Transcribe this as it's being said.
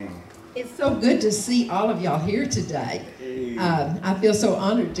It's so good to see all of y'all here today. I feel so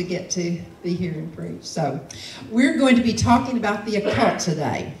honored to get to be here and preach. So we're going to be talking about the occult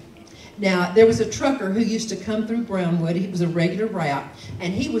today. Now, there was a trucker who used to come through Brownwood. He was a regular route,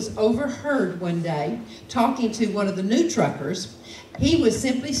 and he was overheard one day talking to one of the new truckers. He was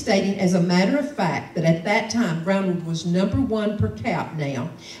simply stating, as a matter of fact, that at that time, Brownwood was #1 per cap now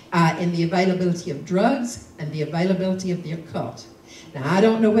in the availability of drugs and the availability of the occult. Now, I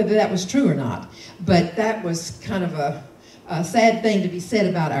don't know whether that was true or not, but that was kind of a sad thing to be said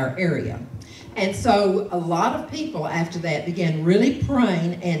about our area. And so a lot of people after that began really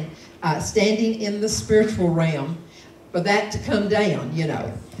praying and standing in the spiritual realm for that to come down, you know.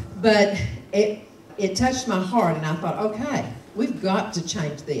 But it touched my heart, and I thought, okay, we've got to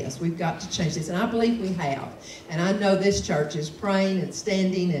change this. We've got to change this. And I believe we have. And I know this church is praying and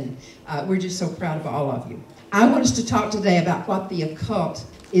standing, and we're just so proud of all of you. I want us to talk today about what the occult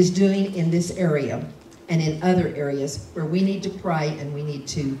is doing in this area and in other areas where we need to pray and we need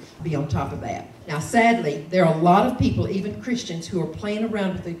to be on top of that. Now, sadly, there are a lot of people, even Christians, who are playing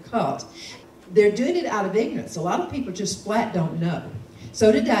around with the occult. They're doing it out of ignorance. A lot of people just flat don't know.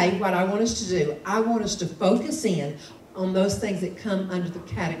 So today, what I want us to do, I want us to focus in on those things that come under the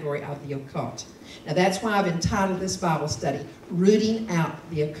category of the occult. Now, that's why I've entitled this Bible study, Rooting Out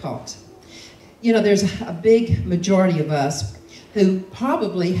the Occult. You know, there's a big majority of us who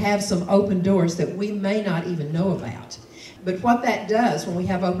probably have some open doors that we may not even know about. But what that does when we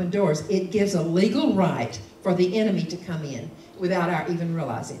have open doors, it gives a legal right for the enemy to come in without our even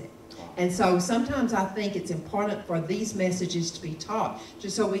realizing it. And so sometimes I think it's important for these messages to be taught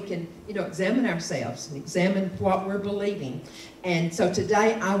just so we can, you know, examine ourselves and examine what we're believing. And so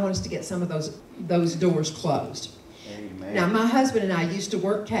today I want us to get some of those doors closed. Amen. Now, my husband and I used to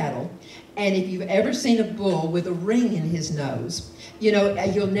work cattle, and if you've ever seen a bull with a ring in his nose, you know,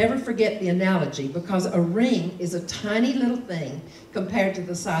 you'll never forget the analogy, because a ring is a tiny little thing compared to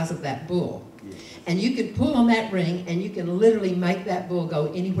the size of that bull. Yes. And you can pull on that ring, and you can literally make that bull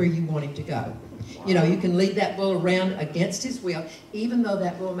go anywhere you want him to go. Wow. You know, you can lead that bull around against his will, even though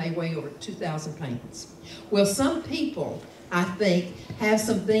that bull may weigh over 2,000 pounds. Well, some people, I think, have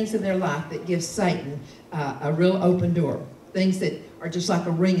some things in their life that give Satan a real open door. Things that are just like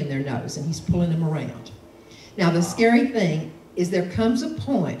a ring in their nose, and he's pulling them around. Now, the scary thing is there comes a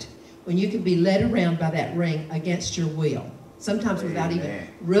point when you can be led around by that ring against your will, sometimes without even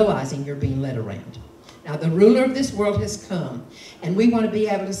realizing you're being led around. Now, the ruler of this world has come, and we want to be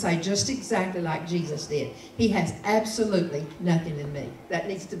able to say just exactly like Jesus did, he has absolutely nothing in me. That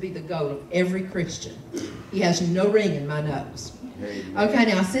needs to be the goal of every Christian. He has no ring in my nose. Okay,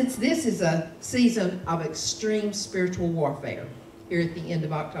 now, since this is a season of extreme spiritual warfare here at the end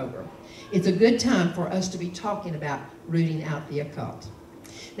of October, it's a good time for us to be talking about rooting out the occult.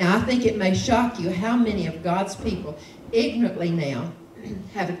 Now, I think it may shock you how many of God's people ignorantly now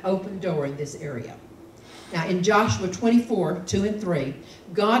have an open door in this area. Now, in Joshua 24:2-3,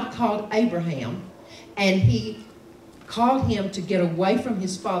 God called Abraham, and he called him to get away from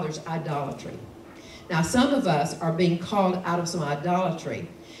his father's idolatry. Now, some of us are being called out of some idolatry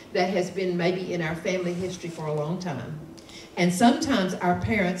that has been maybe in our family history for a long time. And sometimes our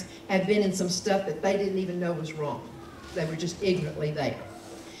parents have been in some stuff that they didn't even know was wrong. They were just ignorantly there.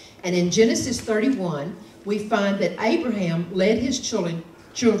 And in Genesis 31, we find that Abraham led his children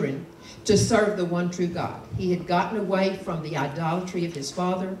to serve the one true God. He had gotten away from the idolatry of his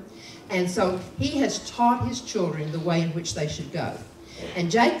father, and so he has taught his children the way in which they should go.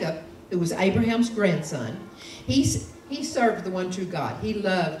 And Jacob, who was Abraham's grandson, he served the one true God. He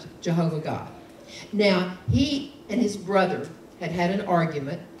loved Jehovah God. Now, he and his brother had had an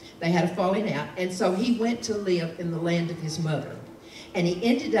argument. They had a falling out, and so he went to live in the land of his mother. And he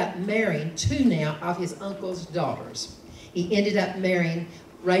ended up marrying two now of his uncle's daughters. He ended up marrying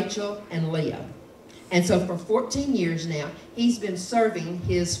Rachel and Leah. And so for 14 years now, he's been serving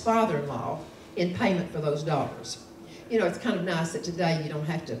his father-in-law in payment for those daughters. You know, it's kind of nice that today you don't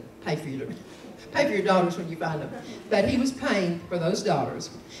have to pay for your daughters when you find them. But he was paying for those daughters.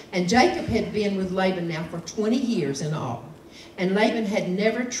 And Jacob had been with Laban now for 20 years in all. And Laban had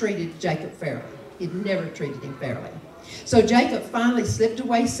never treated Jacob fairly. He'd never treated him fairly. So Jacob finally slipped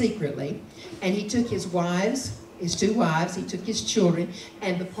away secretly, and he took his wives, his two wives, he took his children,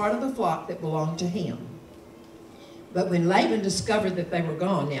 and the part of the flock that belonged to him. But when Laban discovered that they were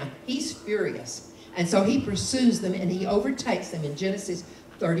gone now, he's furious. And so he pursues them, and he overtakes them in Genesis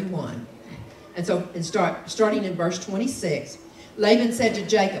 31. And so starting in verse 26, Laban said to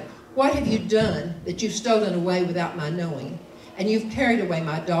Jacob, "What have you done that you've stolen away without my knowing? And you've carried away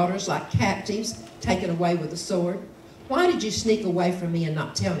my daughters like captives, taken away with the sword. Why did you sneak away from me and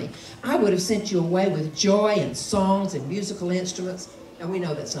not tell me? I would have sent you away with joy and songs and musical instruments. And we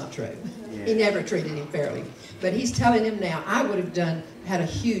know that's not true. Yeah. He never treated him fairly. But he's telling him now, I would have had a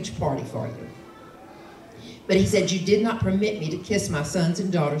huge party for you. But he said, you did not permit me to kiss my sons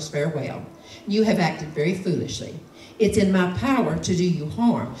and daughters farewell. You have acted very foolishly. It's in my power to do you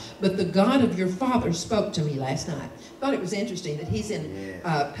harm, but the God of your father spoke to me last night. I thought it was interesting that he's in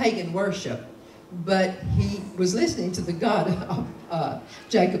pagan worship, but he was listening to the God of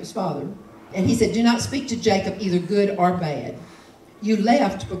Jacob's father. And he said, do not speak to Jacob either good or bad. You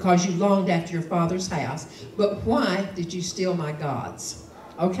left because you longed after your father's house, but why did you steal my gods?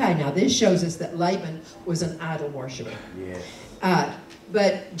 Okay, now this shows us that Laban was an idol worshiper. Yes.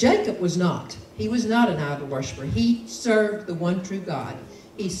 But Jacob was not. He was not an idol worshiper. He served the one true God.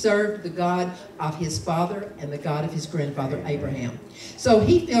 He served the God of his father and the God of his grandfather Abraham. So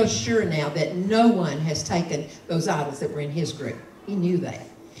he feels sure now that no one has taken those idols that were in his group. He knew that.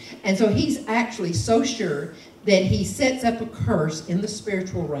 And so he's actually so sure that he sets up a curse in the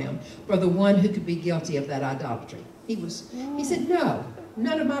spiritual realm for the one who could be guilty of that idolatry. He said, no,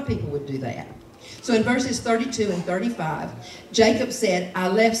 none of my people would do that. So in verses 32 and 35, Jacob said, I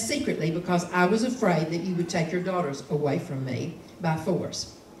left secretly because I was afraid that you would take your daughters away from me by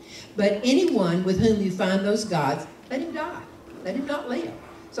force. But anyone with whom you find those gods, let him die. Let him not live.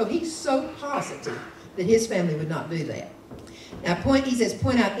 So he's so positive that his family would not do that. Now he says,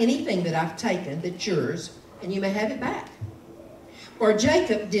 point out anything that I've taken that's yours, and you may have it back. For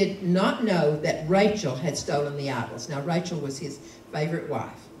Jacob did not know that Rachel had stolen the idols. Now Rachel was his favorite wife.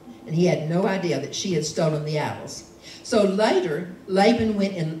 And he had no idea that she had stolen the idols. So later, Laban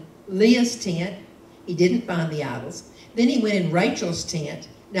went in Leah's tent. He didn't find the idols. Then he went in Rachel's tent.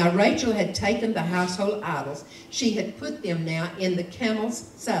 Now Rachel had taken the household idols. She had put them now in the camel's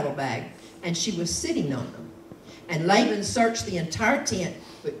saddlebag, and she was sitting on them. And Laban searched the entire tent,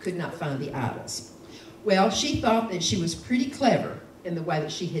 but could not find the idols. Well, she thought that she was pretty clever in the way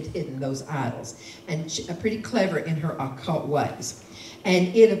that she had hidden those idols, and pretty clever in her occult ways.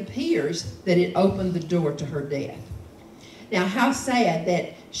 And it appears that it opened the door to her death. Now, how sad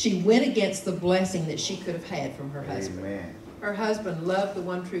that she went against the blessing that she could have had from her husband. Amen. Her husband loved the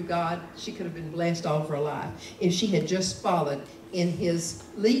one true God. She could have been blessed all of her life if she had just followed in his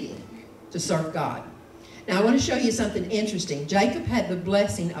leading to serve God. Now, I want to show you something interesting. Jacob had the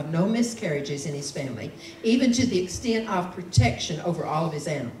blessing of no miscarriages in his family, even to the extent of protection over all of his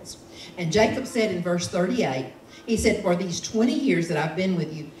animals. And Jacob said in verse 38, he said, for these 20 years that I've been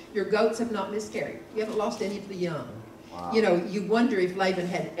with you, your goats have not miscarried. You haven't lost any of the young. Wow. You know, you wonder if Laban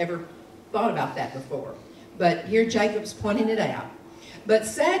had ever thought about that before. But here Jacob's pointing it out. But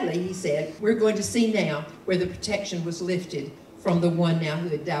sadly, he said, we're going to see now where the protection was lifted from the one now who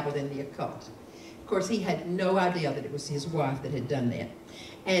had dabbled in the occult. Of course, he had no idea that it was his wife that had done that.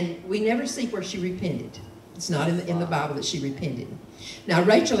 And we never see where she repented. It's not in the Bible that she repented. Now,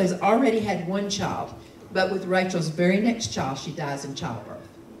 Rachel has already had one child, but with Rachel's very next child, she dies in childbirth.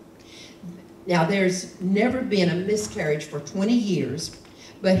 Now, there's never been a miscarriage for 20 years,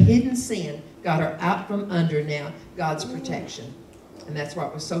 but hidden sin got her out from under now God's protection. And that's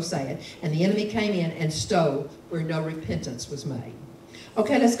what was so sad. And the enemy came in and stole where no repentance was made.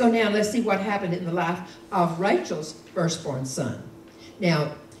 Okay, let's go now and let's see what happened in the life of Rachel's firstborn son.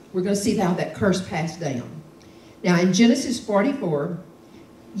 Now, we're going to see how that curse passed down. Now, in Genesis 44,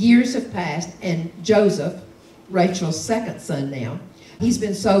 years have passed, and Joseph, Rachel's second son now, he's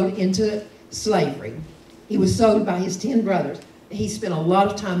been sold into slavery. He was sold by his 10 brothers. He spent a lot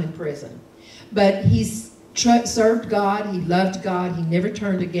of time in prison. But he's served God. He loved God. He never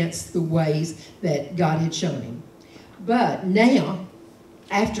turned against the ways that God had shown him. But now,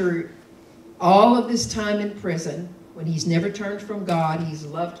 after all of this time in prison, when he's never turned from God, he's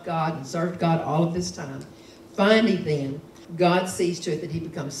loved God and served God all of this time, finally then, God sees to it that he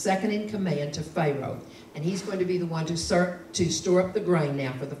becomes second in command to Pharaoh. And he's going to be the one to store up the grain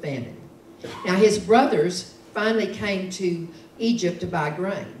now for the famine. Now his brothers finally came to Egypt to buy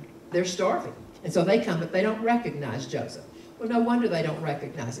grain. They're starving. And so they come, but they don't recognize Joseph. Well, no wonder they don't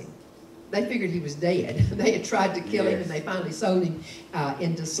recognize him. They figured he was dead. They had tried to kill him, and they finally sold him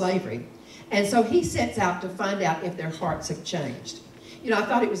into slavery. And so he sets out to find out if their hearts have changed. You know, I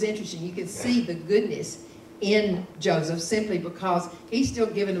thought it was interesting. You could see the goodness in Joseph simply because he's still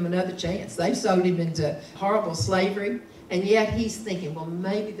giving them another chance. They've sold him into horrible slavery, and yet he's thinking, well,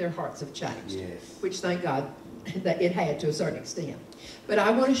 maybe their hearts have changed, which, thank God, that it had to a certain extent. But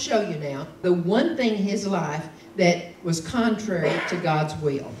I want to show you now the one thing in his life that was contrary to God's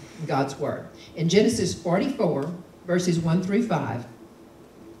will, God's word. In Genesis 44, verses 1 through 5,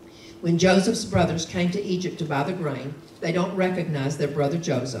 When Joseph's brothers came to Egypt to buy the grain, they don't recognize their brother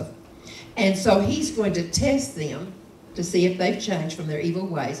Joseph. And so he's going to test them to see if they've changed from their evil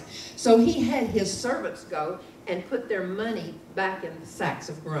ways. So he had his servants go and put their money back in the sacks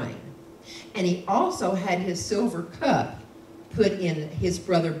of grain. And he also had his silver cup put in his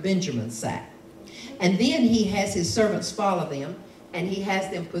brother Benjamin's sack. And then he has his servants follow them, and he has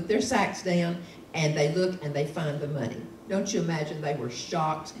them put their sacks down, and they look and they find the money. Don't you imagine they were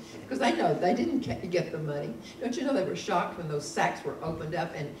shocked? Because they know they didn't get the money. Don't you know they were shocked when those sacks were opened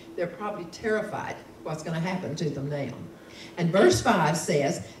up, and they're probably terrified what's going to happen to them now. And verse 5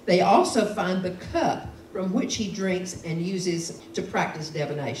 says, they also find the cup from which he drinks and uses to practice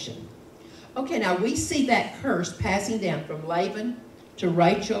divination. Okay, now we see that curse passing down from Laban to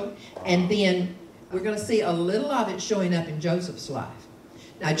Rachel, and then we're going to see a little of it showing up in Joseph's life.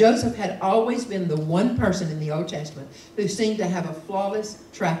 Now, Joseph had always been the one person in the Old Testament who seemed to have a flawless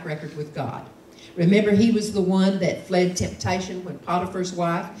track record with God. Remember, he was the one that fled temptation when Potiphar's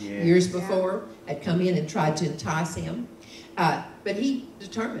wife, years before, had come in and tried to entice him. But he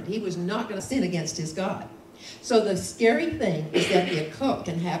determined he was not going to sin against his God. So the scary thing is that the occult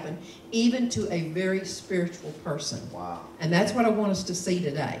can happen even to a very spiritual person. Wow. And that's what I want us to see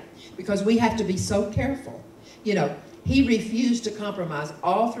today, because we have to be so careful. You know, he refused to compromise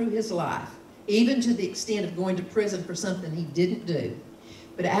all through his life, even to the extent of going to prison for something he didn't do.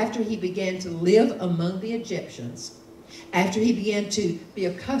 But after he began to live among the Egyptians, after he began to be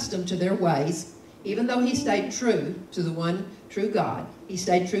accustomed to their ways, even though he stayed true to the one true God, he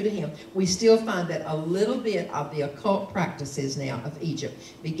stayed true to him, we still find that a little bit of the occult practices now of Egypt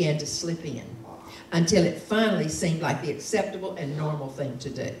began to slip in until it finally seemed like the acceptable and normal thing to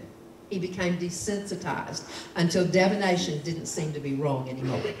do. He became desensitized until divination didn't seem to be wrong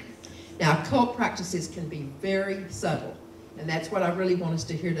anymore. Now, occult practices can be very subtle, and that's what I really want us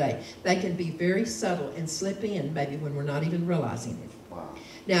to hear today. They can be very subtle and slip in maybe when we're not even realizing it. Wow.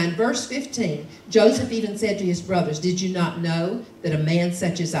 Now, in verse 15, Joseph even said to his brothers, "Did you not know that a man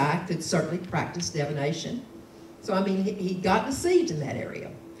such as I could certainly practice divination?" So, I mean, he got deceived in that area.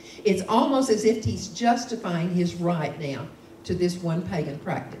 It's almost as if he's justifying his right now to this one pagan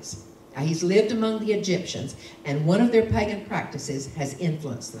practice. Now, he's lived among the Egyptians, and one of their pagan practices has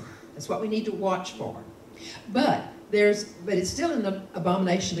influenced them. That's what we need to watch for. But it's still an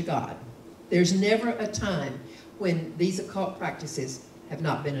abomination to God. There's never a time when these occult practices have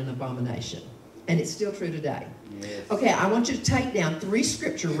not been an abomination. And it's still true today. Yes. Okay, I want you to take down 3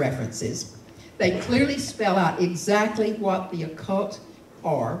 scripture references. They clearly spell out exactly what the occult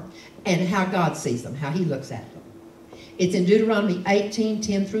are and how God sees them, how he looks at them. It's in Deuteronomy 18,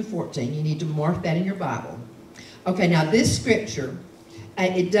 10 through 14. You need to mark that in your Bible. Okay, now this scripture,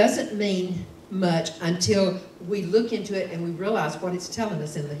 it doesn't mean much until we look into it and we realize what it's telling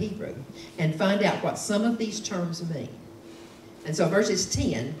us in the Hebrew and find out what some of these terms mean. And so verses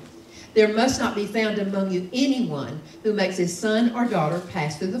 10, there must not be found among you anyone who makes his son or daughter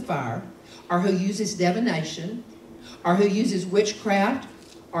pass through the fire, or who uses divination, or who uses witchcraft,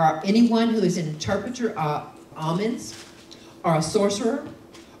 or anyone who is an interpreter of omens, or a sorcerer,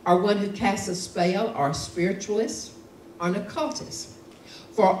 or one who casts a spell, or a spiritualist, or an occultist.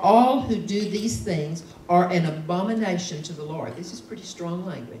 For all who do these things are an abomination to the Lord. This is pretty strong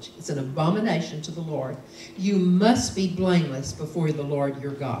language. It's an abomination to the Lord. You must be blameless before the Lord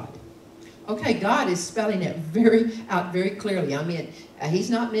your God. Okay, God is spelling it out very clearly. I mean, he's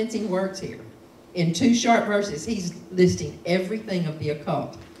not mincing words here. In 2 short verses, he's listing everything of the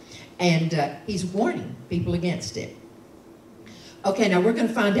occult. And he's warning people against it. Okay, now we're going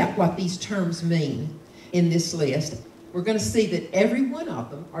to find out what these terms mean in this list. We're going to see that every one of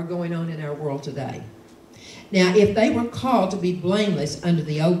them are going on in our world today. Now, if they were called to be blameless under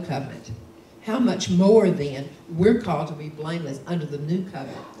the old covenant, how much more then we're called to be blameless under the new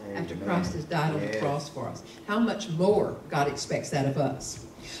covenant after Christ has died on the cross for us? How much more God expects that of us?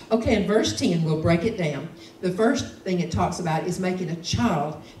 Okay, in verse 10, we'll break it down. The first thing it talks about is making a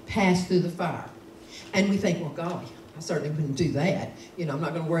child pass through the fire. And we think, well, golly, I certainly wouldn't do that. You know, I'm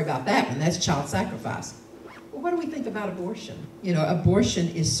not going to worry about that one. That's child sacrifice. Well, what do we think about abortion? You know, abortion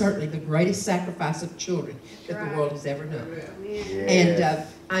is certainly the greatest sacrifice of children that the world has ever known. Yes. And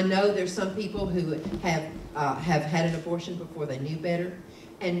I know there's some people who have had an abortion before they knew better.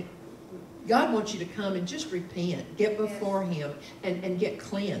 And God wants you to come and just repent, get before him, and get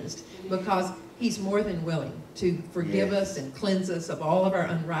cleansed, because he's more than willing to forgive us and cleanse us of all of our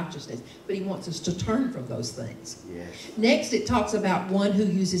unrighteousness. But he wants us to turn from those things. Yes. Next, it talks about one who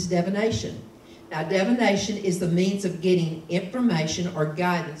uses divination. Now, divination is the means of getting information or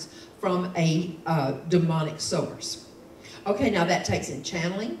guidance from a demonic source. Okay, now that takes in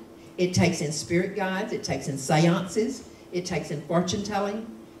channeling. It takes in spirit guides. It takes in seances. It takes in fortune telling.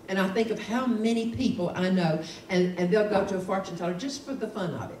 And I think of how many people I know, and they'll go to a fortune teller just for the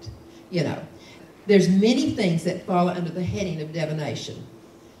fun of it, you know. There's many things that fall under the heading of divination.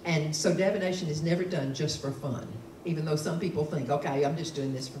 And so divination is never done just for fun, even though some people think, okay, I'm just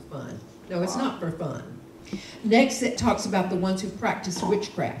doing this for fun. No, it's not for fun. Next, it talks about the ones who practice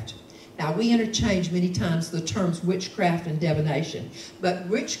witchcraft. Now, we interchange many times the terms witchcraft and divination, but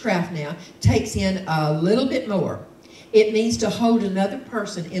witchcraft now takes in a little bit more. It means to hold another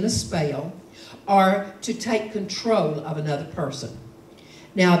person in a spell or to take control of another person.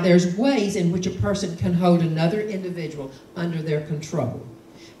 Now, there's ways in which a person can hold another individual under their control.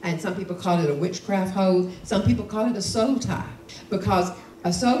 And some people call it a witchcraft hold. Some people call it a soul tie. Because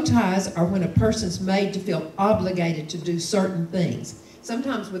a soul ties are when a person's made to feel obligated to do certain things,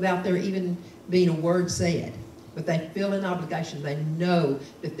 sometimes without there even being a word said. But they feel an obligation. They know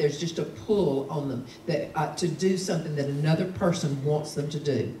that there's just a pull on them that, to do something that another person wants them to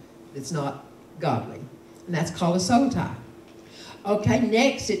do that's not godly. And that's called a soul tie. Okay,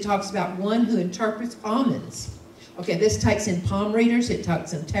 next it talks about one who interprets omens. Okay, this takes in palm readers. It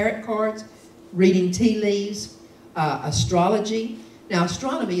takes in tarot cards, reading tea leaves, astrology. Now,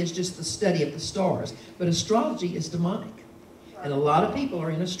 astronomy is just the study of the stars, but astrology is demonic. And a lot of people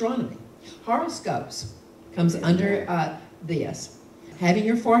are in astronomy. Horoscopes comes under this. Having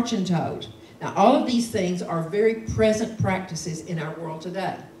your fortune told. Now, all of these things are very present practices in our world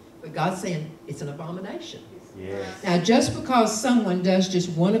today. But God's saying it's an abomination. Yes. Now, just because someone does just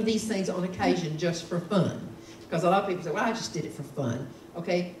one of these things on occasion just for fun, because a lot of people say, well, I just did it for fun.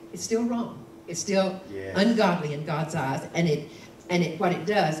 Okay, it's still wrong. It's still ungodly in God's eyes. And what it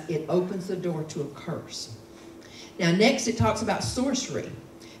does, it opens the door to a curse. Now, next it talks about sorcery.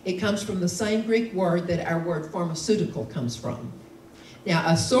 It comes from the same Greek word that our word pharmaceutical comes from. Now,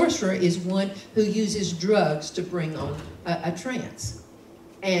 a sorcerer is one who uses drugs to bring on a trance.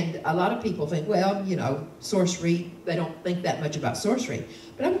 And a lot of people think, well, you know, sorcery, they don't think that much about sorcery.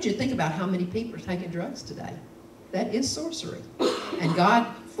 But I want you to think about how many people are taking drugs today. That is sorcery. And God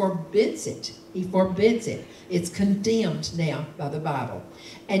forbids it. He forbids it. It's condemned now by the Bible.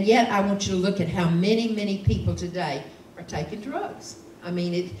 And yet I want you to look at how many, many people today are taking drugs. I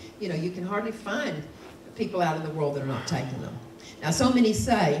mean, you can hardly find people out in the world that are not taking them. Now, so many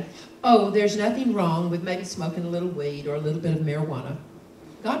say, oh, there's nothing wrong with maybe smoking a little weed or a little bit of marijuana.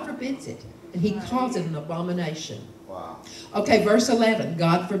 God forbids it, and he calls it an abomination. Wow. Okay, verse 11,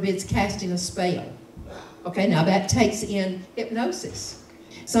 God forbids casting a spell. Okay, now that takes in hypnosis.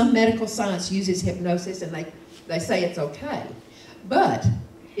 Some medical science uses hypnosis, and they say it's okay. But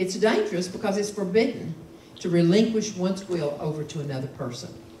it's dangerous because it's forbidden to relinquish one's will over to another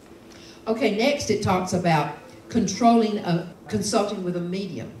person. Okay, next it talks about consulting with a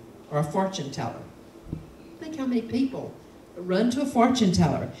medium or a fortune teller. Think how many people run to a fortune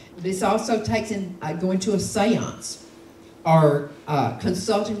teller. This also takes in going to a seance or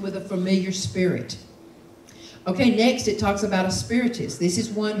consulting with a familiar spirit. Okay, next it talks about a spiritist. This is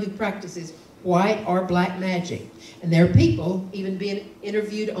one who practices white or black magic. And there are people even being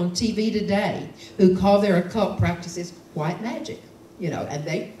interviewed on TV today who call their occult practices white magic, and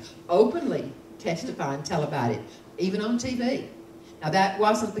they openly testify and tell about it, even on TV. Now that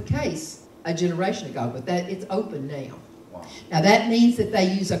wasn't the case a generation ago, but it's open now. Wow. Now that means that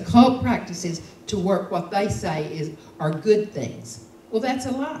they use occult practices to work what they say are good things. Well, that's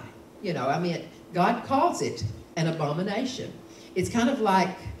a lie. God calls it an abomination. It's kind of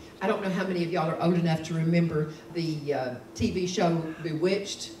like, I don't know how many of y'all are old enough to remember the TV show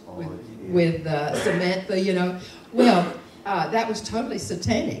Bewitched with Samantha, Well, that was totally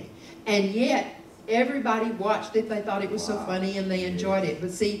satanic. And yet, everybody watched it. They thought it was so funny and they enjoyed it.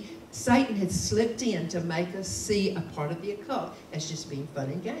 But see, Satan had slipped in to make us see a part of the occult as just being fun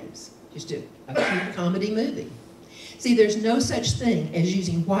and games. Just a cute comedy movie. See, there's no such thing as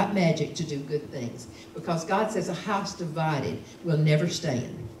using white magic to do good things, because God says a house divided will never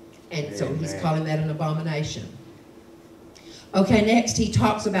stand. And so he's calling that an abomination. Okay, next he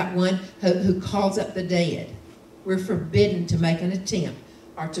talks about one who calls up the dead. We're forbidden to make an attempt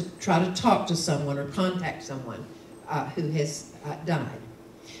or to try to talk to someone or contact someone who has died.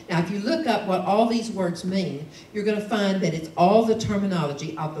 Now, if you look up what all these words mean, you're going to find that it's all the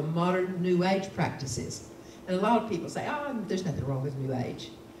terminology of the modern New Age practices. And a lot of people say, oh, there's nothing wrong with New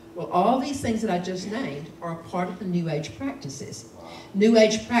Age. Well, all these things that I just named are a part of the New Age practices. New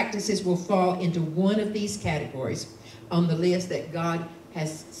Age practices will fall into one of these categories on the list that God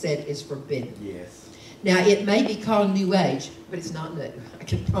has said is forbidden. Yes. Now, it may be called New Age, but it's not new. I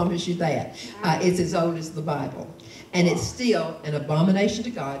can promise you that. It's as old as the Bible. And it's still an abomination to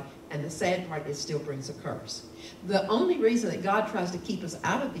God And the sad part, it still brings a curse. The only reason that God tries to keep us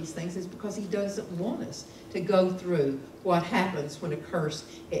out of these things is because he doesn't want us to go through what happens when a curse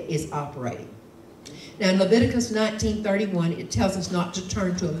is operating. Now in Leviticus 19:31, it tells us not to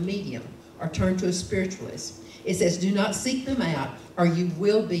turn to a medium or turn to a spiritualist. It says, do not seek them out or you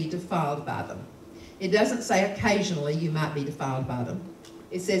will be defiled by them. It doesn't say occasionally you might be defiled by them.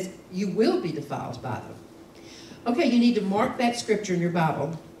 It says you will be defiled by them. Okay, you need to mark that scripture in your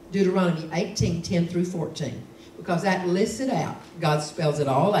Bible, Deuteronomy 18:10 through 14, because that lists it out. God spells it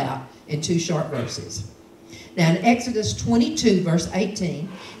all out in 2 short verses. Now in Exodus 22, verse 18,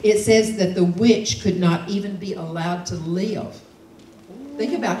 it says that the witch could not even be allowed to live.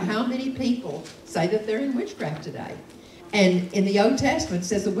 Think about how many people say that they're in witchcraft today. And in the Old Testament, it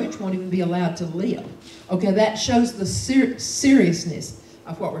says the witch won't even be allowed to live. Okay, that shows the seriousness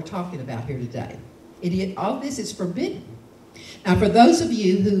of what we're talking about here today. All this is forbidden. Now, for those of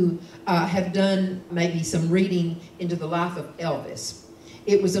you who have done maybe some reading into the life of Elvis,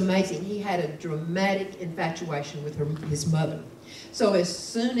 it was amazing. He had a dramatic infatuation with his mother. So as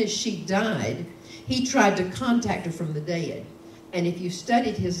soon as she died, he tried to contact her from the dead. And if you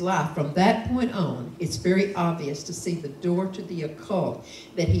studied his life from that point on, it's very obvious to see the door to the occult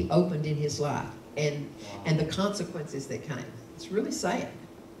that he opened in his life and the consequences that came. It's really sad.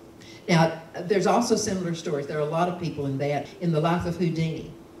 Now, there's also similar stories. There are a lot of people in the life of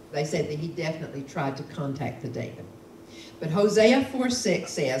Houdini. They said that he definitely tried to contact the demon. But Hosea 4:6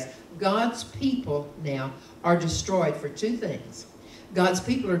 says, God's people now are destroyed for 2 things. God's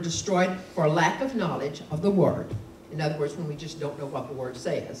people are destroyed for lack of knowledge of the word. In other words, when we just don't know what the word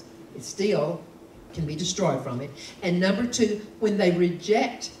says, it still can be destroyed from it. And number 2, when they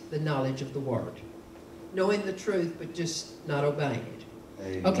reject the knowledge of the word, knowing the truth but just not obeying it.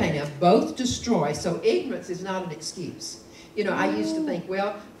 Amen. Okay, now both destroy, so ignorance is not an excuse. You know, I used to think,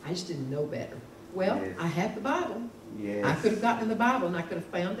 well, I just didn't know better. Well, yes. I have the Bible. Yes. I could have gotten in the Bible and I could have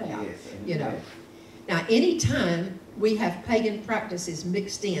found out, yes. You know. Now, anytime we have pagan practices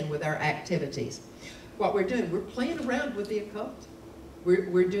mixed in with our activities, what we're doing, we're playing around with the occult.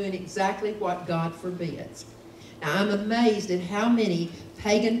 We're doing exactly what God forbids. Now, I'm amazed at how many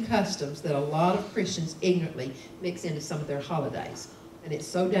pagan customs that a lot of Christians ignorantly mix into some of their holidays. And it's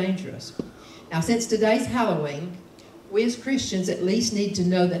so dangerous. Now, since today's Halloween, we as Christians at least need to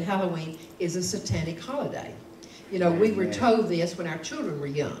know that Halloween is a satanic holiday. You know, we were told this when our children were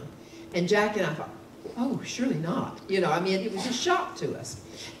young. And Jack and I thought, oh, surely not. You know, I mean, it was a shock to us.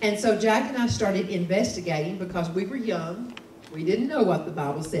 And so Jack and I started investigating because we were young. We didn't know what the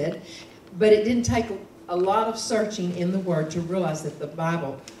Bible said. But it didn't take a lot of searching in the Word to realize that the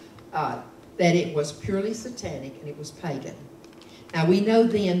Bible, that it was purely satanic and it was pagan. Now, we know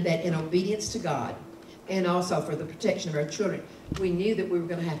then that in obedience to God and also for the protection of our children, we knew that we were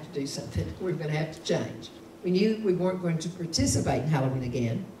going to have to do something. We were going to have to change. We knew we weren't going to participate in Halloween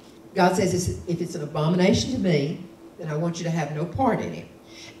again. God says, if it's an abomination to me, then I want you to have no part in it.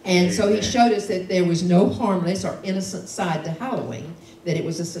 And so he showed us that there was no harmless or innocent side to Halloween, that it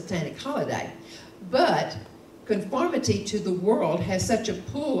was a satanic holiday. But conformity to the world has such a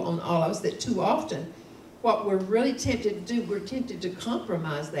pull on all of us that too often what we're really tempted to do, we're tempted to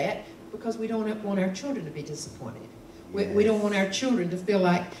compromise that because we don't want our children to be disappointed. We don't want our children to feel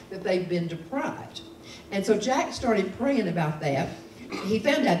like that they've been deprived. And so Jack started praying about that. He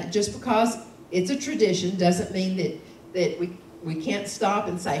found out that just because it's a tradition doesn't mean that we can't stop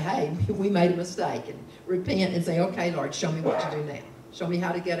and say, hey, we made a mistake, and repent and say, okay, Lord, show me what to do now. Show me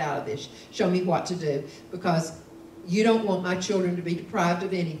how to get out of this. Show me what to do, because you don't want my children to be deprived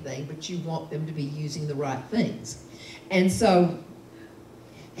of anything, but you want them to be using the right things. And so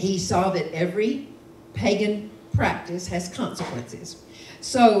he saw that every pagan practice has consequences.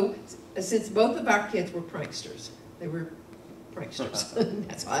 So since both of our kids were pranksters, they were pranksters.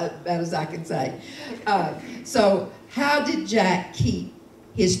 That's about as I can say. So how did Jack keep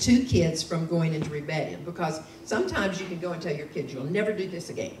his 2 kids from going into rebellion? Because sometimes you can go and tell your kids, you'll never do this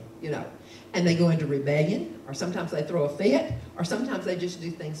again, you know. And they go into rebellion, or sometimes they throw a fit, or sometimes they just do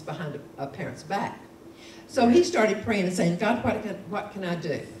things behind a parent's back. So he started praying and saying, God, what can I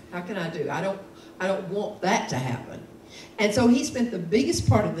do? How can I do? I don't want that to happen. And so he spent the biggest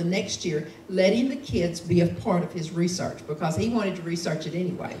part of the next year letting the kids be a part of his research, because he wanted to research it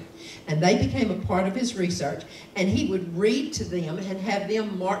anyway. And they became a part of his research, and he would read to them and have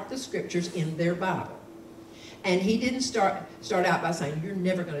them mark the scriptures in their Bible. And he didn't start out by saying, you're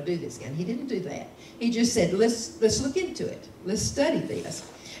never going to do this again. He didn't do that. He just said, let's look into it. Let's study this.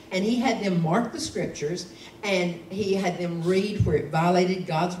 And he had them mark the scriptures, and he had them read where it violated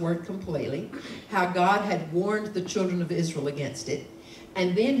God's word completely, how God had warned the children of Israel against it.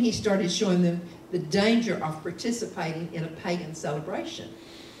 And then he started showing them the danger of participating in a pagan celebration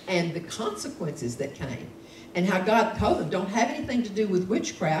and the consequences that came. And how God told them, don't have anything to do with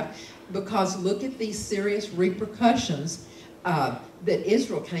witchcraft, because look at these serious repercussions that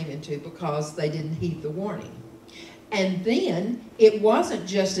Israel came into because they didn't heed the warning. And then it wasn't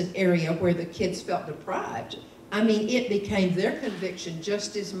just an area where the kids felt deprived. I mean, it became their conviction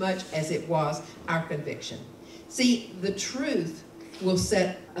just as much as it was our conviction. See, the truth will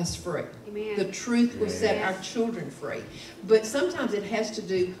set us free. Amen. The truth will set our children free. But sometimes it has to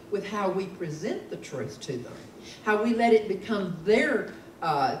do with how we present the truth to them, how we let it become their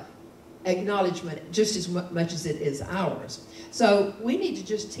acknowledgement just as much as it is ours. So we need to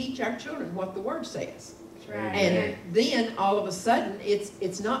just teach our children what the Word says. Right. And then all of a sudden,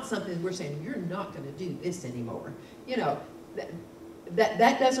 it's not something we're saying, you're not going to do this anymore. You know,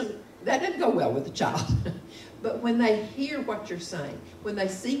 that doesn't go well with the child. But when they hear what you're saying, when they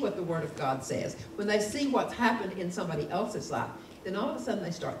see what the Word of God says, when they see what's happened in somebody else's life, then all of a sudden they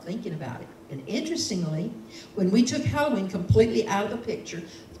start thinking about it. And interestingly, when we took Halloween completely out of the picture,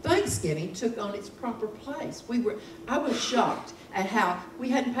 Thanksgiving took on its proper place. I was shocked at how we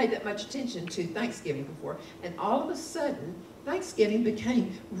hadn't paid that much attention to Thanksgiving before. And all of a sudden, Thanksgiving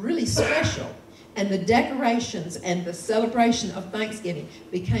became really special. And the decorations and the celebration of Thanksgiving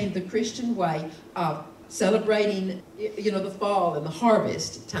became the Christian way of celebrating, you know, the fall and the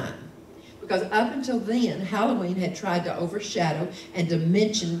harvest time. Because up until then, Halloween had tried to overshadow and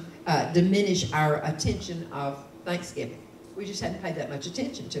diminish our attention of Thanksgiving. We just hadn't paid that much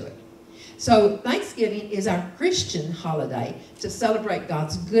attention to it. So Thanksgiving is our Christian holiday to celebrate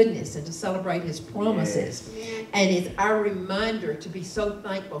God's goodness and to celebrate His promises. Yes. And it's our reminder to be so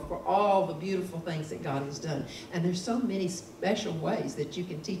thankful for all the beautiful things that God has done. And there's so many special ways that you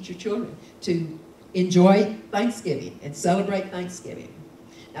can teach your children to enjoy Thanksgiving and celebrate Thanksgiving.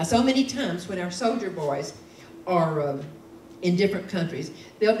 Now, so many times when our soldier boys are in different countries,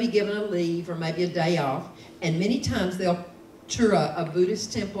 they'll be given a leave or maybe a day off, and many times they'll tour a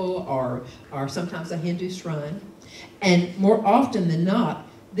Buddhist temple or sometimes a Hindu shrine. And more often than not,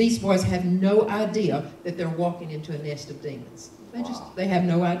 these boys have no idea that they're walking into a nest of demons. They have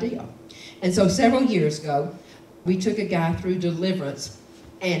no idea. And so several years ago, we took a guy through deliverance,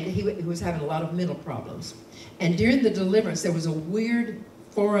 and he was having a lot of mental problems. And during the deliverance, there was a weird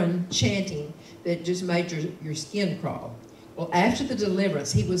foreign chanting that just made your skin crawl. Well, after the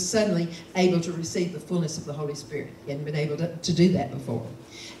deliverance, he was suddenly able to receive the fullness of the Holy Spirit. He hadn't been able to do that before.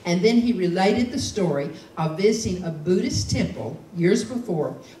 And then he related the story of visiting a Buddhist temple years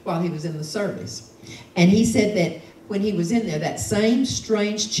before while he was in the service. And he said that when he was in there, that same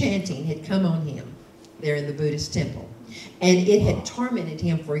strange chanting had come on him there in the Buddhist temple. And it had tormented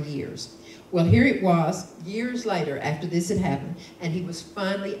him for years. Well, here it was, years later after this had happened, and he was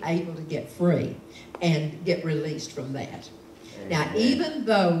finally able to get free and get released from that. Now, even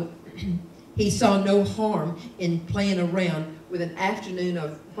though he saw no harm in playing around with an afternoon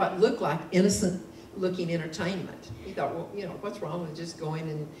of what looked like innocent-looking entertainment, he thought, well, you know, what's wrong with just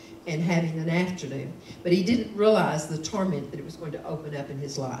going and having an afternoon? But he didn't realize the torment that it was going to open up in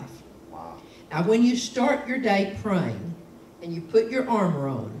his life. Wow. Now, when you start your day praying and you put your armor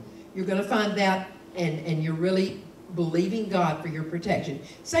on, you're going to find out, and you're really believing God for your protection.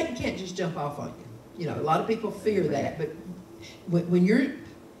 Satan can't just jump off on you. You know, a lot of people fear that, but when you're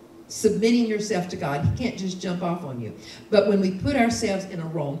submitting yourself to God, He can't just jump off on you. But when we put ourselves in a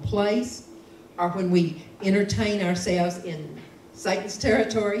wrong place, or when we entertain ourselves in Satan's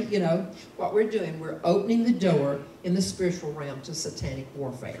territory, you know, what we're doing, we're opening the door in the spiritual realm to satanic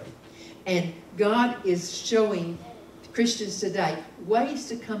warfare. And God is showing Christians today ways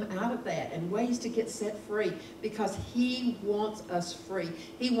to come out of that and ways to get set free, because He wants us free.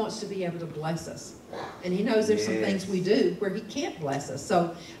 He wants to be able to bless us. And He knows there's some things we do where He can't bless us.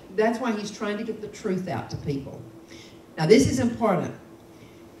 So that's why He's trying to get the truth out to people. Now, this is important.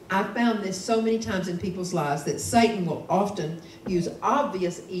 I've found this so many times in people's lives that Satan will often use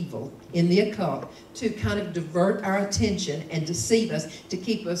obvious evil in the occult to kind of divert our attention and deceive us to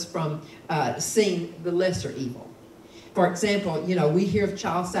keep us from seeing the lesser evil. For example, you know, we hear of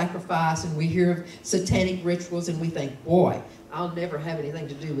child sacrifice and we hear of satanic rituals, and we think, boy, I'll never have anything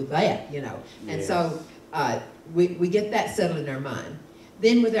to do with that, you know. And so we get that settled in our mind.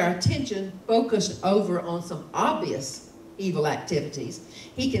 Then with our attention focused over on some obvious evil activities,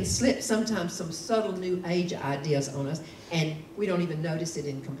 he can slip sometimes some subtle new age ideas on us, and we don't even notice it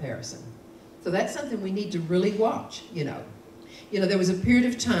in comparison. So that's something we need to really watch, you know. You know, there was a period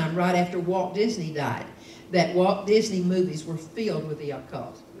of time right after Walt Disney died that Walt Disney movies were filled with the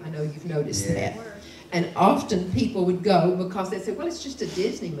occult. I know you've noticed that. And often people would go because they said, well, it's just a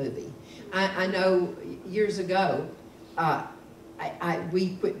Disney movie. I know years ago,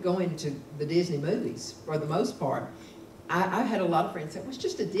 we quit going to the Disney movies for the most part. I've had a lot of friends say, well, it's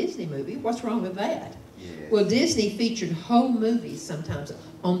just a Disney movie. What's wrong with that? Yes. Well, Disney featured whole movies sometimes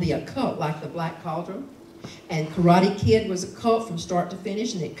on the occult, like The Black Cauldron. And Karate Kid was a cult from start to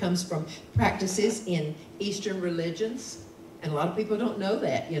finish, and it comes from practices in Eastern religions. And a lot of people don't know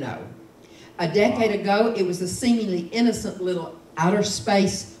that, you know. A decade ago, it was a seemingly innocent little outer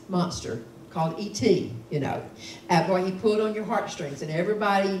space monster called E.T., you know. Boy, he pulled on your heartstrings, and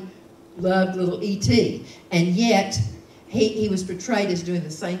everybody loved little E.T. And yet, he was portrayed as doing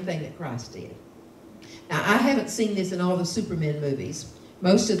the same thing that Christ did. Now, I haven't seen this in all the Superman movies.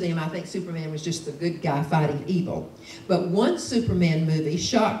 Most of them, I think Superman was just the good guy fighting evil. But one Superman movie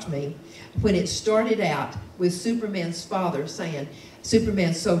shocked me when it started out with Superman's father saying,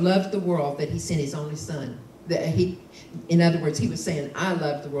 Superman so loved the world that he sent his only son. In other words, he was saying, I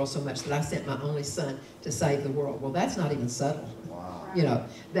loved the world so much that I sent my only son to save the world. Well, that's not even subtle. Wow. You know,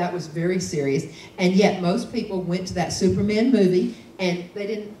 that was very serious. And yet most people went to that Superman movie and they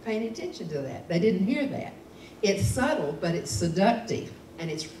didn't pay any attention to that. They didn't hear that. It's subtle, but it's seductive,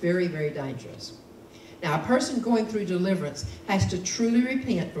 and it's very, very dangerous. Now, a person going through deliverance has to truly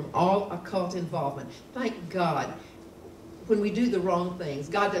repent from all occult involvement. Thank God, when we do the wrong things,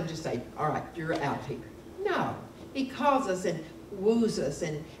 God doesn't just say, all right, you're out of here. No, he calls us and woos us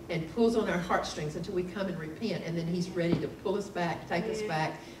and pulls on our heartstrings until we come and repent, and then he's ready to pull us back, take us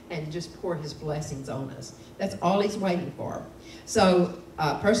back, and just pour his blessings on us. That's all he's waiting for. So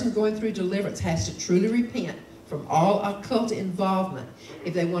a person going through deliverance has to truly repent from all occult involvement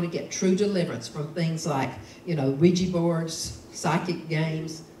if they want to get true deliverance from things like, you know, Ouija boards, psychic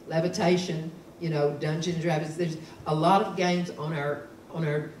games, levitation, you know, Dungeons and Dragons. There's a lot of games on our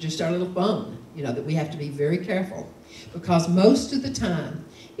just our little phone, you know, that we have to be very careful, because most of the time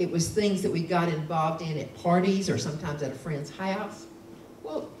it was things that we got involved in at parties or sometimes at a friend's house.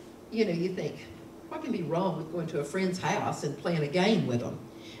 Well, you know, you think, what can be wrong with going to a friend's house and playing a game with them?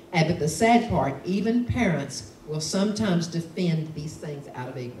 But the sad part, even parents will sometimes defend these things out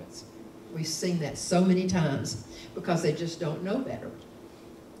of ignorance. We've seen that so many times because they just don't know better.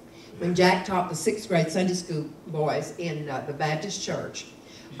 When Jack taught the 6th grade Sunday school boys in the Baptist church,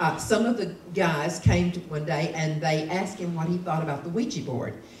 some of the guys came one day and they asked him what he thought about the Ouija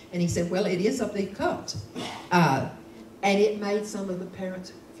board. And he said, well, it is of the occult. And it made some of the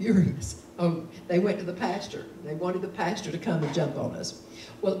parents furious. Oh, they went to the pastor. They wanted the pastor to come and jump on us.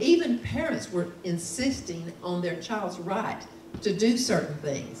 Well, even parents were insisting on their child's right to do certain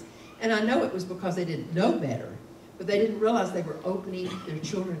things. And I know it was because they didn't know better, but they didn't realize they were opening their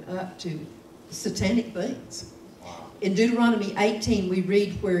children up to satanic things. In Deuteronomy 18, we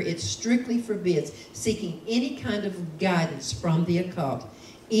read where it strictly forbids seeking any kind of guidance from the occult,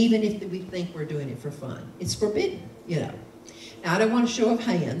 even if we think we're doing it for fun. It's forbidden, you know. Now, I don't want a show of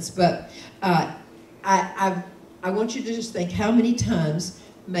hands, but I want you to just think how many times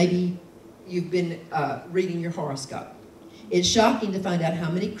maybe you've been reading your horoscope. It's shocking to find out how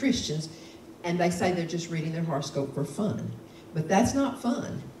many Christians, and they say they're just reading their horoscope for fun. But that's not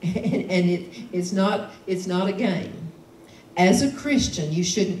fun, and it's not a game. As a Christian, you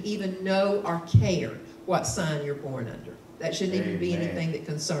shouldn't even know or care what sign you're born under. That shouldn't even be anything that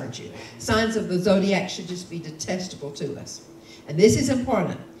concerns you. Signs of the zodiac should just be detestable to us. And this is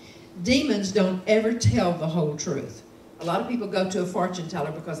important. Demons don't ever tell the whole truth. A lot of people go to a fortune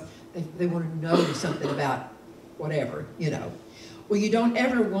teller because they want to know something about whatever, you know. Well, you don't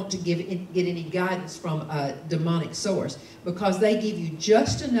ever want to get any guidance from a demonic source, because they give you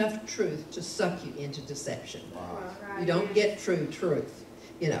just enough truth to suck you into deception. You don't get true truth,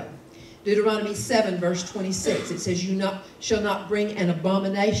 you know. Deuteronomy 7, verse 26, it says, you shall not bring an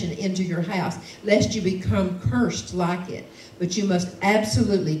abomination into your house, lest you become cursed like it. But you must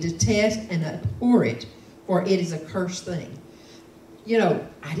absolutely detest and abhor it, for it is a cursed thing. You know,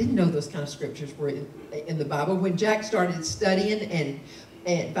 I didn't know those kind of scriptures were in the Bible. When Jack started studying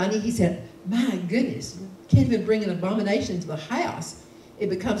and finally he said, my goodness, you can't even bring an abomination into the house. It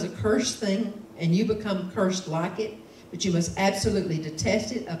becomes a cursed thing, and you become cursed like it. But you must absolutely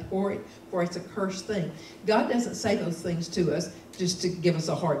detest it, abhor it, for it's a cursed thing. God doesn't say those things to us just to give us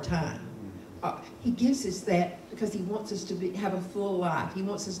a hard time. He gives us that because he wants us to have a full life. He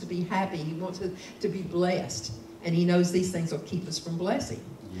wants us to be happy. He wants us to be blessed. And he knows these things will keep us from blessing.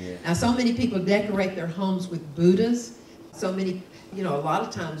 Yeah. Now, so many people decorate their homes with Buddhas. So many, you know, a lot of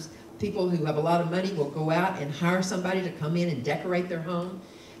times people who have a lot of money will go out and hire somebody to come in and decorate their home.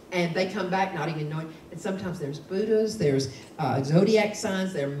 And they come back not even knowing. And sometimes there's Buddhas, there's zodiac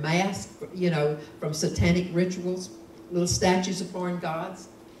signs, there are masks, from satanic rituals, little statues of foreign gods.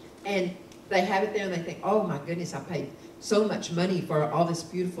 And they have it there and they think, oh my goodness, I paid so much money for all this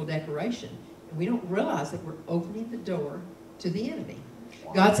beautiful decoration. And we don't realize that we're opening the door to the enemy.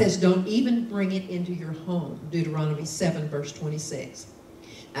 God says, don't even bring it into your home. Deuteronomy 7, verse 26.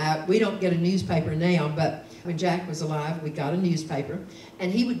 We don't get a newspaper now, but when Jack was alive, we got a newspaper,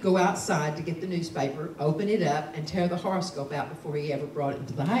 and he would go outside to get the newspaper, open it up, and tear the horoscope out before he ever brought it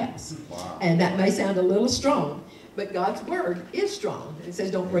into the house. Wow. And that may sound a little strong, but God's word is strong. It says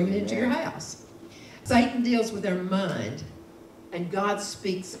don't bring it into your house. Satan deals with our mind, and God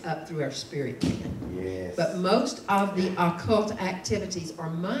speaks up through our spirit man. Yes. But most of the occult activities are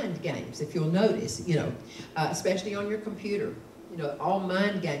mind games, if you'll notice, especially on your computer. All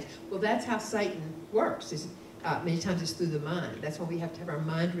mind games. Well, that's how Satan works. Many times it's through the mind. That's why we have to have our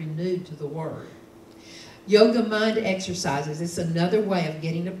mind renewed to the Word. Yoga mind exercises is another way of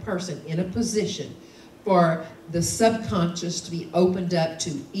getting a person in a position for the subconscious to be opened up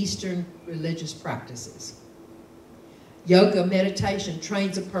to Eastern religious practices. Yoga meditation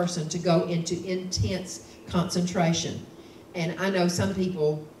trains a person to go into intense concentration. And I know some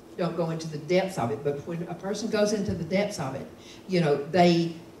people don't go into the depths of it, but when a person goes into the depths of it,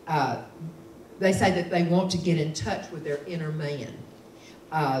 they say that they want to get in touch with their inner man.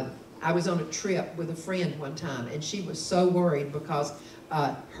 I was on a trip with a friend one time, and she was so worried because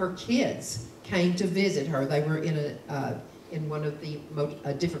her kids came to visit her. They were in one of the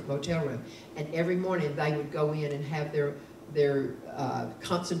different motel rooms, and every morning they would go in and have their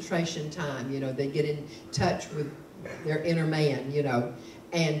concentration time. They get in touch with their inner man.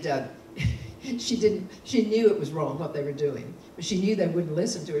 And she knew it was wrong what they were doing, but she knew they wouldn't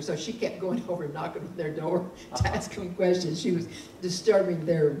listen to her, so she kept going over and knocking on their door to ask them questions. She was disturbing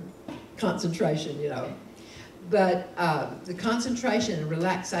their concentration, But the concentration and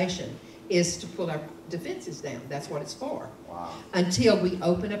relaxation is to pull our defenses down. That's what it's for. Wow. Until we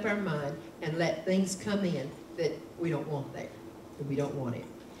open up our mind and let things come in that we don't want there, that we don't want it.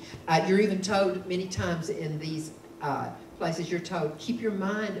 You're even told many times in these places, you're told, keep your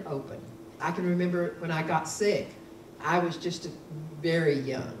mind open. I can remember when I got sick, I was just very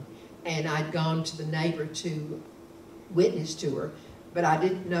young, and I'd gone to the neighbor to witness to her, but I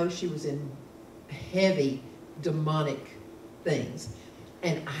didn't know she was in heavy demonic things.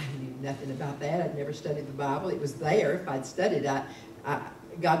 And I knew nothing about that. I'd never studied the Bible. It was there. If I'd studied it,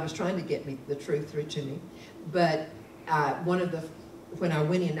 God was trying to get me the truth through to me. But when I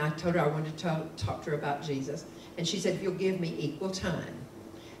went in, I told her I wanted to talk to her about Jesus. And she said, if you'll give me equal time.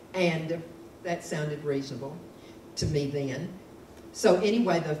 And that sounded reasonable to me then. So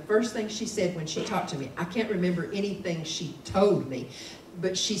anyway, the first thing she said when she talked to me, I can't remember anything she told me,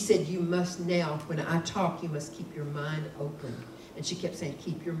 but she said, you must now, when I talk, you must keep your mind open. And she kept saying,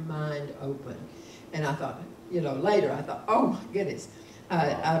 keep your mind open. And I thought, later I thought, oh my goodness.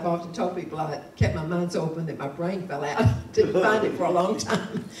 I've often told people I kept my mind so open that my brain fell out. Didn't find it for a long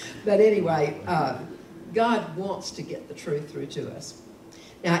time. But anyway, God wants to get the truth through to us.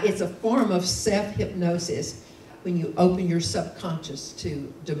 Now, it's a form of self-hypnosis when you open your subconscious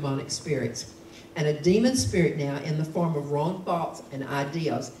to demonic spirits. And a demon spirit now, in the form of wrong thoughts and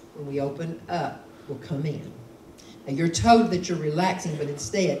ideas, when we open up, will come in. Now, you're told that you're relaxing, but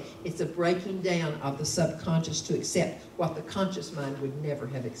instead, it's a breaking down of the subconscious to accept what the conscious mind would never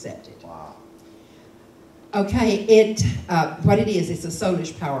have accepted. Wow. Okay, what it is, it's a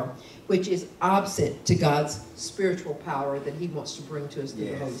soulish power, which is opposite to God's spiritual power that He wants to bring to us through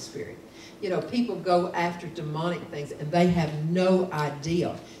the Holy Spirit. People go after demonic things, and they have no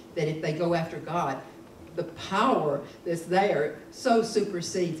idea that if they go after God, the power that's there so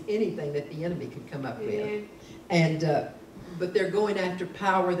supersedes anything that the enemy could come up with. And but they're going after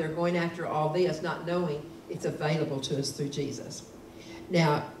power, they're going after all this, not knowing it's available to us through Jesus.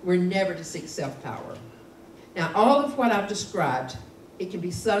 Now, we're never to seek self-power. Now, all of what I've described, it can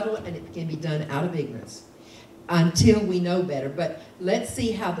be subtle and it can be done out of ignorance until we know better. But let's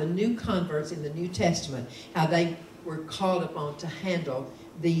see how the new converts in the New Testament, how they were called upon to handle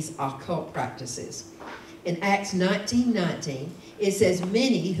these occult practices. In Acts 19:19, it says,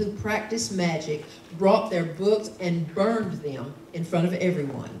 many who practiced magic brought their books and burned them in front of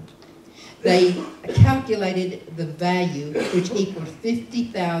everyone. They calculated the value, which equaled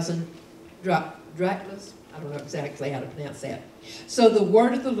 50,000 drachmas. I don't know exactly how to pronounce that. So the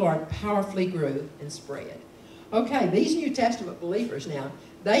word of the Lord powerfully grew and spread. Okay, these New Testament believers now,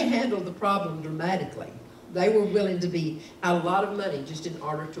 they handled the problem dramatically. They were willing to be out a lot of money just in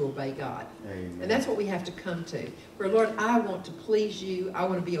order to obey God. Amen. And that's what we have to come to. For Lord, I want to please you. I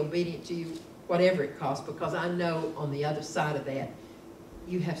want to be obedient to you, whatever it costs, because I know on the other side of that,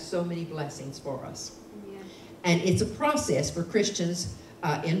 you have so many blessings for us. Yeah. And it's a process for Christians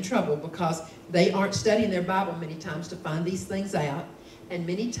in trouble because they aren't studying their Bible many times to find these things out. And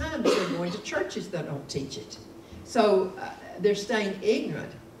many times they're going to churches that don't teach it. So they're staying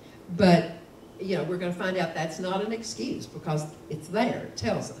ignorant. But, you know, we're going to find out that's not an excuse because it's there. It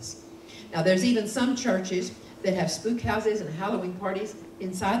tells us. Now, there's even some churches that have spook houses and Halloween parties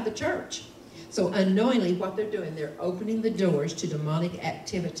inside the church. So unknowingly, what they're doing, they're opening the doors to demonic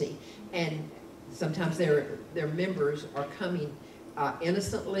activity. And sometimes their members are coming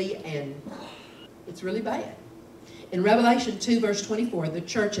innocently, and it's really bad. In Revelation 2, verse 24, the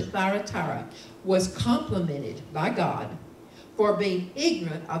church at Thyatira was complimented by God for being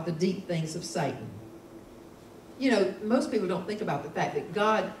ignorant of the deep things of Satan. You know, most people don't think about the fact that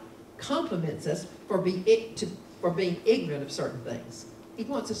God compliments us for being ignorant of certain things. He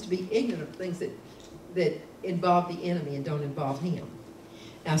wants us to be ignorant of things that involve the enemy and don't involve him.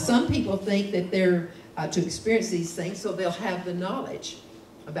 Now, some people think that they're to experience these things so they'll have the knowledge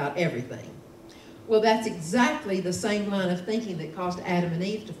about everything. Well, that's exactly the same line of thinking that caused Adam and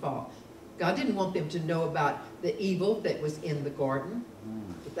Eve to fall. God didn't want them to know about the evil that was in the garden,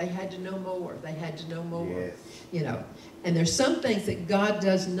 but they had to know more. They had to know more, Yes. you know. And there's some things that God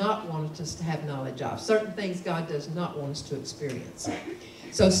does not want us to have knowledge of. Certain things God does not want us to experience.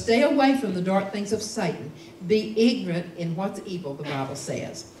 So stay away from the dark things of Satan. Be ignorant in what's evil, the Bible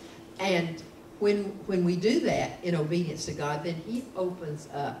says. And when we do that in obedience to God, then he opens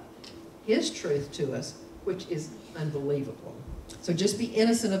up his truth to us, which is unbelievable. So just be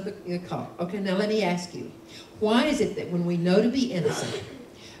innocent of the occult. Okay, now let me ask you, why is it that when we know to be innocent,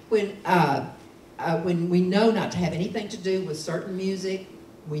 when we know not to have anything to do with certain music,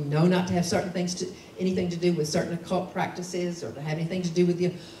 we know not to have anything to do with certain occult practices, or to have anything to do with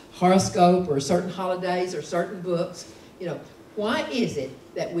the horoscope or certain holidays or certain books, you know, why is it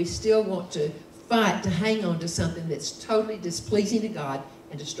that we still want to fight to hang on to something that's totally displeasing to God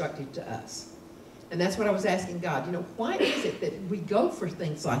and destructive to us? And that's what I was asking God. You know, why is it that we go for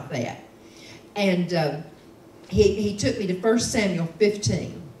things like that? And he took me to 1 Samuel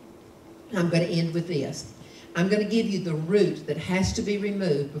 15. I'm going to end with this. I'm going to give you the root that has to be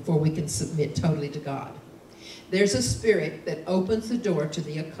removed before we can submit totally to God. There's a spirit that opens the door to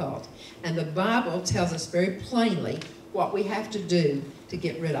the occult. And the Bible tells us very plainly what we have to do to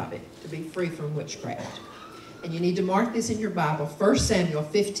get rid of it, to be free from witchcraft. And you need to mark this in your Bible, 1 Samuel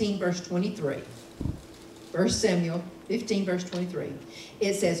 15, verse 23. 1 Samuel 15, verse 23.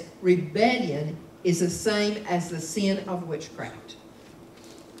 It says, rebellion is the same as the sin of witchcraft.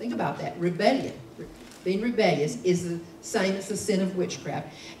 Think about that. Rebellion, being rebellious, is the same as the sin of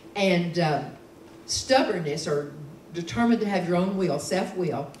witchcraft. And stubbornness, or determined to have your own will,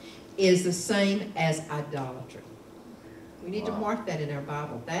 self-will, is the same as idolatry. We need to mark that in our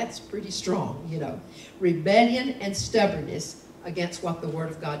Bible. That's pretty strong, you know. Rebellion and stubbornness against what the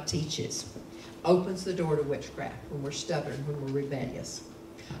Word of God teaches opens the door to witchcraft when we're stubborn, when we're rebellious.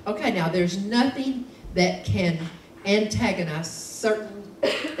 Okay, now there's nothing that can antagonize certain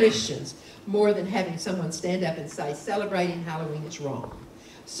Christians more than having someone stand up and say, celebrating Halloween is wrong.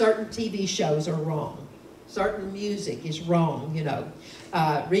 Certain TV shows are wrong. Certain music is wrong, you know.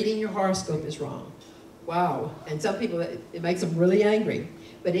 Reading your horoscope is wrong. Wow. And some people, it makes them really angry.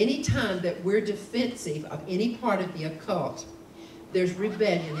 But any time that we're defensive of any part of the occult, there's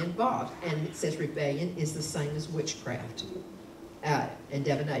rebellion involved. And it says rebellion is the same as witchcraft and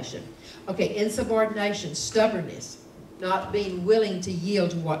divination. Okay, insubordination, stubbornness, not being willing to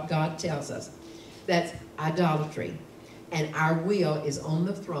yield to what God tells us. That's idolatry. And our will is on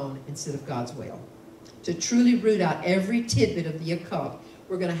the throne instead of God's will. To truly root out every tidbit of the occult,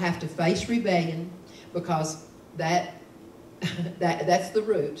 we're going to have to face rebellion, because that's the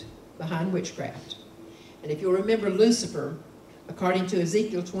root behind witchcraft. And if you'll remember Lucifer, according to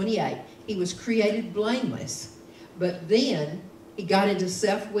Ezekiel 28, he was created blameless. But then he got into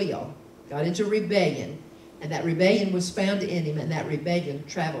self-will, got into rebellion, and that rebellion was found in him, and that rebellion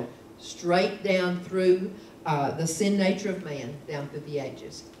traveled straight down through the sin nature of man, down through the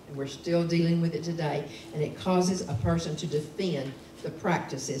ages. And we're still dealing with it today, and it causes a person to defend the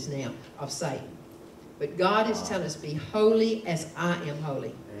practices now of Satan. But God is telling us, be holy as I am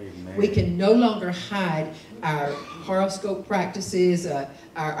holy. Amen. We can no longer hide our horoscope practices,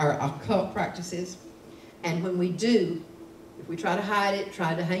 our occult practices. And when we do, If we try to hide it,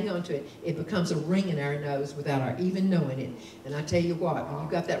 try to hang on to it, it becomes a ring in our nose without our even knowing it. And I tell you what, when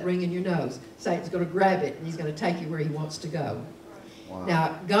you've got that ring in your nose, Satan's going to grab it and he's going to take you where he wants to go. Wow.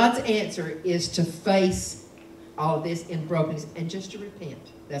 Now, God's answer is to face all of this in brokenness and just to repent.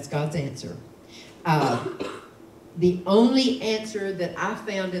 That's God's answer. The only answer that I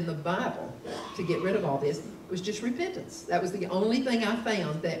found in the Bible to get rid of all this was just repentance. That was the only thing I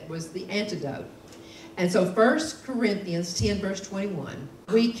found that was the antidote. And so 1 Corinthians 10 verse 21,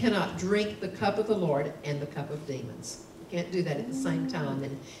 we cannot drink the cup of the Lord and the cup of demons. You can't do that at the same time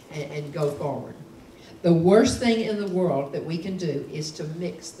and go forward. The worst thing in the world that we can do is to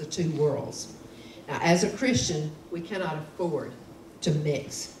mix the two worlds. Now, as a Christian, we cannot afford to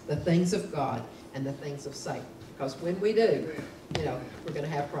mix the things of God and the things of Satan. Because when we do, we're going to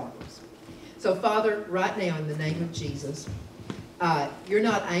have problems. So, Father, right now, in the name of Jesus, you're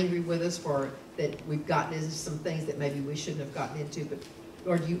not angry with us for that we've gotten into some things that maybe we shouldn't have gotten into, but,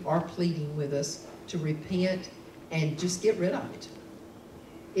 Lord, you are pleading with us to repent and just get rid of it.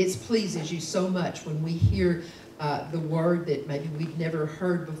 It pleases you so much when we hear the word that maybe we've never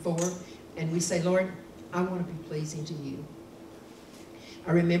heard before, and we say, Lord, I want to be pleasing to you.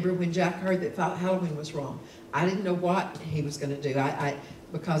 I remember when Jack heard that Halloween was wrong. I didn't know what he was going to do.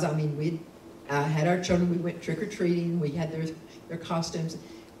 Because we had our children. We went trick-or-treating. We had their costumes.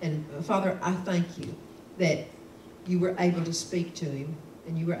 And Father, I thank you that you were able to speak to him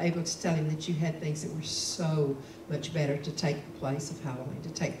and you were able to tell him that you had things that were so much better to take the place of Halloween, to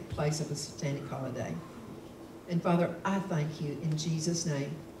take the place of a satanic holiday. And Father, I thank you in Jesus'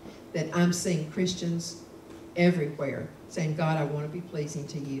 name that I'm seeing Christians everywhere saying, God, I want to be pleasing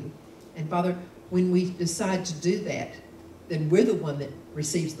to you. And Father, when we decide to do that, then we're the one that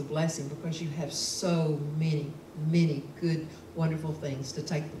receives the blessing because you have so many, many good, wonderful things to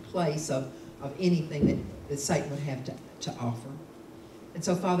take the place of anything that Satan would have to offer. And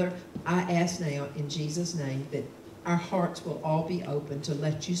so, Father, I ask now in Jesus' name that our hearts will all be open to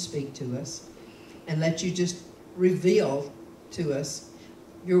let you speak to us and let you just reveal to us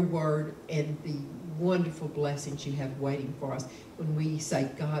your word and the wonderful blessings you have waiting for us when we say,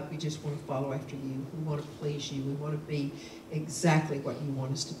 God, we just want to follow after you. We want to please you. We want to be exactly what you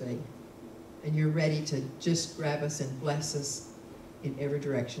want us to be. And you're ready to just grab us and bless us in every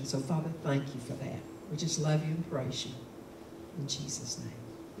direction. So, Father, thank you for that. We just love you and praise you. In Jesus' name.